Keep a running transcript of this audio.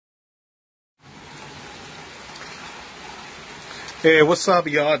Hey, what's up,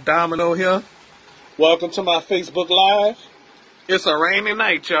 y'all? Domino here. Welcome to my Facebook Live. It's a rainy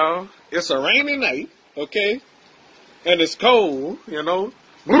night, y'all. It's a rainy night, okay? And it's cold, you know.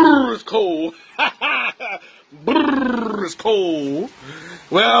 Brrr, it's cold. Brrr, it's cold.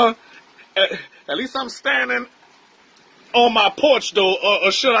 Well, at least I'm standing on my porch, though,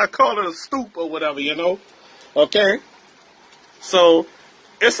 or should I call it a stoop or whatever, you know? Okay? So,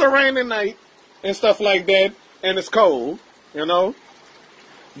 it's a rainy night and stuff like that, and it's cold, you know?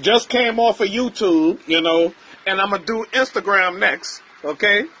 Just came off of YouTube, you know, and I'm going to do Instagram next,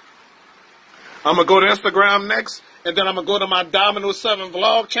 okay? I'm going to go to Instagram next, and then I'm going to go to my Dominoes 7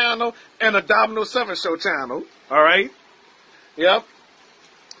 vlog channel and a Dominoes 7 show channel, all right? Yep.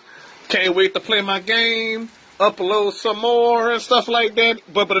 Can't wait to play my game, upload some more and stuff like that.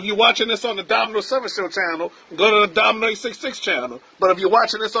 But if you're watching this on the Dominoes 7 show channel, go to the Domino 866 channel. But if you're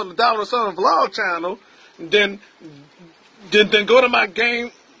watching this on the Dominoes 7 vlog channel, then go to my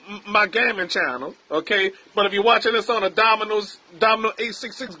gaming channel, okay? But if you're watching this on a Domino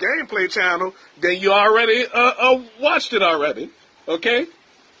 866 gameplay channel, then you already watched it already, okay?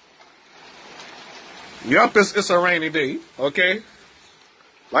 Yup, it's a rainy day, okay?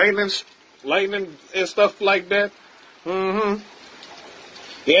 Lightning and stuff like that.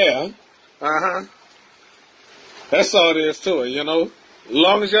 Yeah. That's all there is to it, you know? As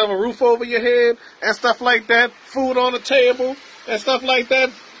long as you have a roof over your head and stuff like that, food on the table and stuff like that.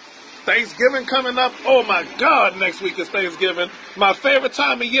 Thanksgiving coming up. Oh my God, next week is Thanksgiving. My favorite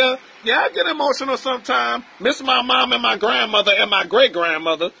time of year. Yeah, I get emotional sometimes. Miss my mom and my grandmother and my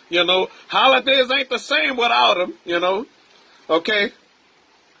great-grandmother, you know. Holidays ain't the same without them, you know. Okay?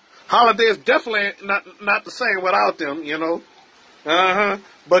 Holidays definitely not the same without them, you know.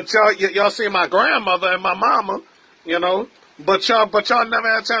 But y'all see my grandmother and my mama, you know. But y'all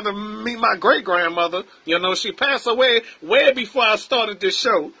never had a chance to meet my great-grandmother. You know, she passed away way before I started this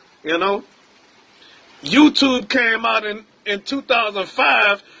show, you know. YouTube came out in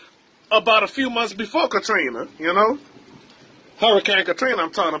 2005, about a few months before Katrina, you know. Hurricane Katrina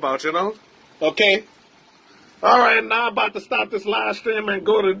I'm talking about, you know. Okay. All right, now I'm about to stop this live stream and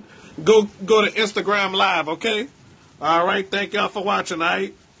go to Instagram Live, okay? All right, thank y'all for watching, all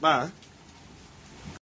right? Bye.